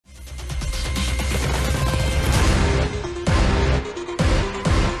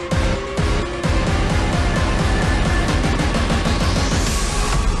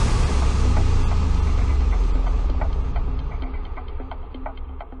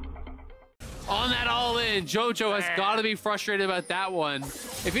on that all-in. JoJo has got to be frustrated about that one.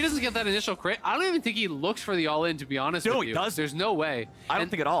 If he doesn't get that initial crit, I don't even think he looks for the all-in, to be honest with you. He does. There's no way. I don't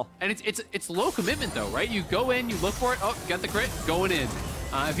think at all. And it's low commitment, though, right? You go in, you look for it, oh, get the crit, going in.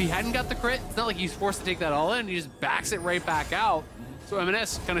 If he hadn't got the crit, it's not like he's forced to take that all-in. He just backs it right back out. So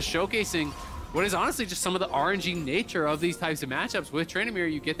M&S kind of showcasing what is honestly just some of the RNG nature of these types of matchups. With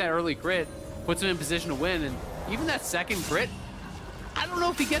Trindamere, you get that early crit, puts him in position to win, and even that second crit, I don't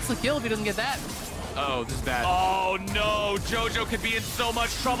know if he gets the kill if he doesn't get that. Oh, this is bad. Oh no, JoJo could be in so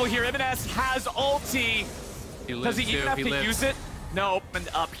much trouble here. M&S has ulti. Does he even have to use it? Nope, and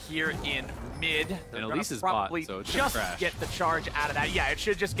up here in mid. And Elise is probably bot, so it's just crash. get the charge out of that. Yeah, it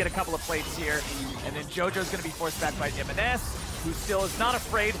should just get a couple of plates here. And then JoJo's gonna be forced back by M&S, who still is not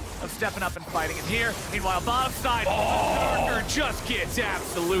afraid of stepping up and fighting in here. Meanwhile, bottom side, Berserker just gets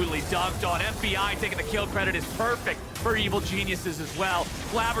absolutely dunked on. FBI taking the kill credit is perfect for Evil Geniuses as well.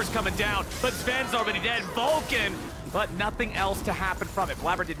 Blabber's coming down, but Sven's already dead. Vulcan, but nothing else to happen from it.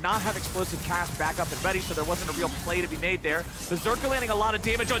 Blabber did not have explosive cast back up and ready, so there wasn't a real play to be made there. Berserker landing a lot of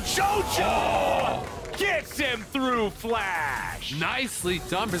damage on JoJo! Gets him through Flash! Nicely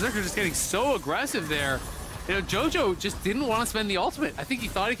done. Berserker just getting so aggressive there. You know, JoJo just didn't want to spend the ultimate. I think he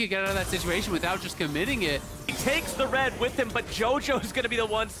thought he could get out of that situation without just committing it. He takes the red with him, but JoJo's going to be the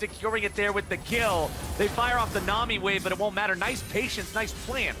one securing it there with the kill. They fire off the Nami wave, but it won't matter. Nice patience, nice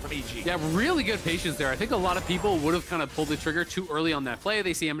plan from EG. Yeah, really good patience there. I think a lot of people would have kind of pulled the trigger too early on that play.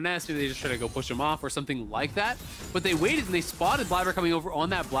 They see M&S, maybe they just try to go push him off or something like that. But they waited and they spotted Blabber coming over on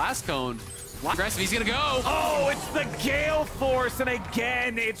that blast cone. Aggressive, he's gonna go. Oh, it's the Gale Force, and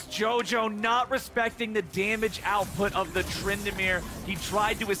again, it's JoJo not respecting the damage output of the Trindamere. He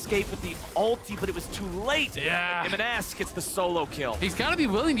tried to escape with the ulti, but it was too late. Yeah. M&S gets the solo kill. He's gotta be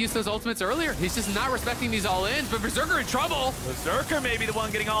willing to use those ultimates earlier. He's just not respecting these all-ins, but Berserker in trouble. Berserker may be the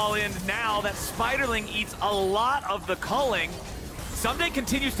one getting all in now. That Spiderling eats a lot of the culling. Someday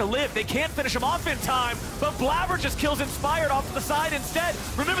continues to live. They can't finish him off in time, but Blabber just kills Inspired off to the side instead.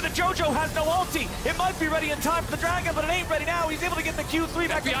 Remember that JoJo has no ulti. It might be ready in time for the Dragon, but it ain't ready now. He's able to get the Q3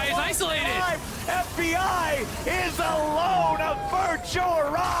 back. FBI is isolated. FBI is alone. A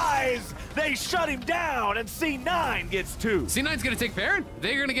virtual rise. They shut him down, and C9 gets 2. C9's gonna take Baron.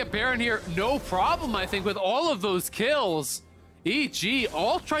 They're gonna get Baron here, no problem, I think, with all of those kills. EG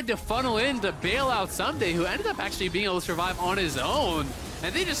all tried to funnel in to bail out Someday, who ended up actually being able to survive on his own.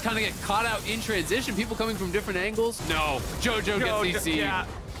 And they just kind of get caught out in transition. People coming from different angles. No, JoJo gets CC.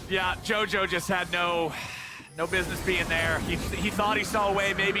 Yeah, JoJo just had no business being there. He thought he saw a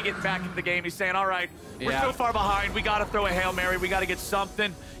way, maybe getting back into the game. He's saying, all right, we're so far behind. We got to throw a Hail Mary. We got to get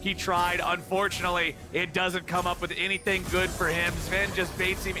something. He tried. Unfortunately, it doesn't come up with anything good for him. Sven just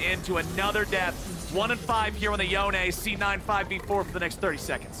baits him into another death. 1 and 5 here on the Yone. C9 5v4 for the next 30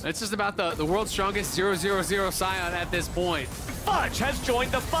 seconds. It's just about the world's strongest 0-0-0 Scion at this point. Fudge has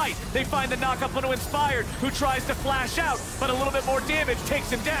joined the fight. They find the knockup onto Inspired, who tries to flash out, but a little bit more damage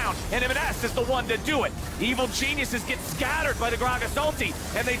takes him down, and M&S is the one to do it. Evil Geniuses get scattered by the Gragas ulti,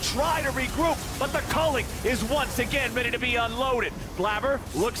 and they try to regroup, but the culling is once again ready to be unloaded. Blabber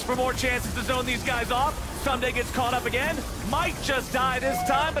looks for more chances to zone these guys off. Someday gets caught up again. Might just die this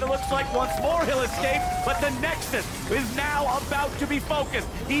time, but it looks like once more he'll escape. But the Nexus is now about to be focused.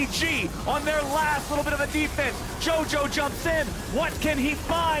 EG on their last little bit of a defense. JoJo jumps in. What can he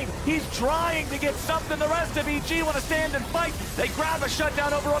find? He's trying to get something. The rest of EG want to stand and fight. They grab a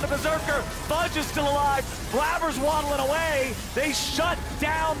shutdown over on the Berserker. Fudge is still alive. Blabber's waddling away. They shut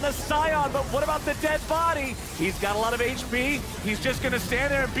down the Scion, but what about the dead body? He's got a lot of HP. He's just going to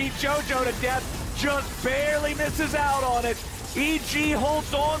stand there and beat JoJo to death. Just barely misses out on it. EG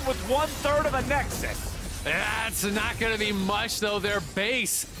holds on with 1/3 of a Nexus. That's not going to be much, though. Their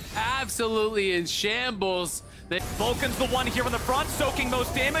base absolutely in shambles. Vulcan's the one here in the front, soaking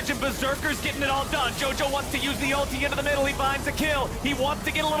most damage, and Berserker's getting it all done. JoJo wants to use the ulti into the middle. He finds a kill. He wants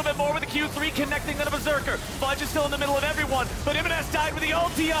to get a little bit more with the Q3, connecting to the Berserker. Fudge is still in the middle of everyone, but M&S died with the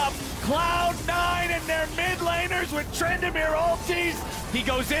ulti up. Cloud9 and their mid laners with Trindamere ultis. He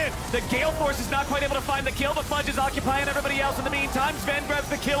goes in. The Gale Force is not quite able to find the kill, but Fudge is occupying everybody else in the meantime. Sven grabs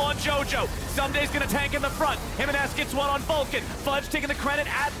the kill on JoJo. Someday's gonna tank in the front. M&S gets one on Vulcan. Fudge taking the credit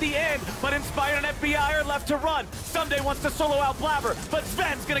at the end, but Inspired and FBI are left to run. Someday wants to solo out Blabber, but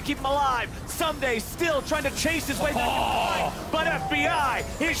Sven's gonna keep him alive. Someday still trying to chase his way back in the fight, but FBI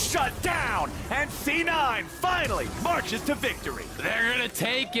is shut down, and C9 finally marches to victory. They're gonna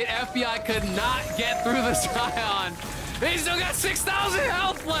take it. FBI could not get through the Scion. They still got 6,000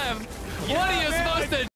 health left. What are you supposed to do?